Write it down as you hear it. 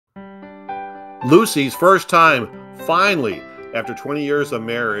Lucy's first time, finally, after 20 years of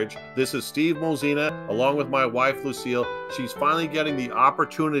marriage. This is Steve Mozena, along with my wife, Lucille. She's finally getting the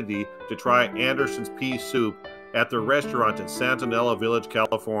opportunity to try Andersen's pea soup at the restaurant in Santa Nella Village,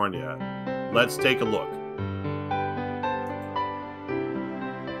 California. Let's take a look.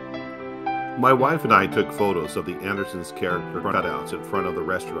 My wife and I took photos of the Andersen's character cutouts in front of the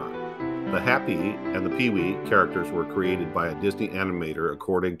restaurant. The Happy and the Pee-wee characters were created by a Disney animator,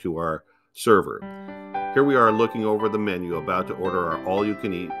 according to our server. Here we are looking over the menu, about to order our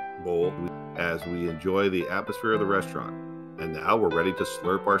all-you-can-eat bowl as we enjoy the atmosphere of the restaurant. And now we're ready to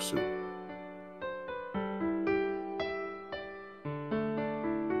slurp our soup.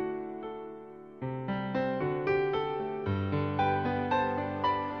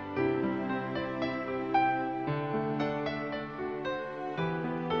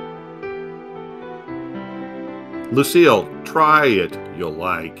 Lucille, try it. You'll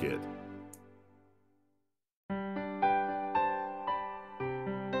like it.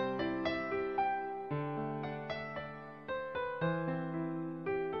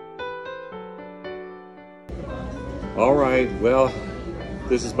 All right, well,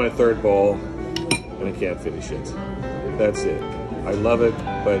 this is my third bowl, and I can't finish it. That's it. I love it,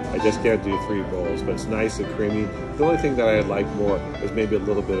 but I just can't do 3 bowls, but it's nice and creamy. The only thing that I like more is maybe a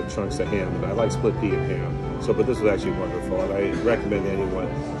little bit of chunks of ham, and I like split pea and ham. So, but this is actually wonderful, and I recommend anyone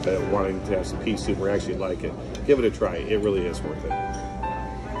that wanting to have some pea soup or actually like it, give it a try. It really is worth it.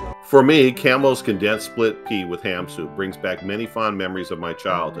 For me, Campbell's condensed split pea with ham soup brings back many fond memories of my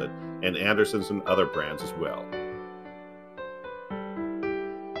childhood, and Andersen's and other brands as well.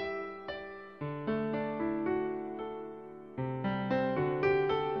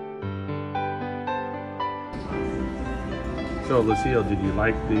 So, Lucille, did you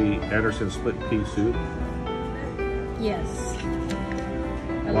like the Andersen split pea soup? Yes.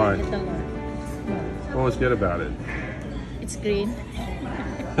 I Why? like it a lot. What was good about it? It's green.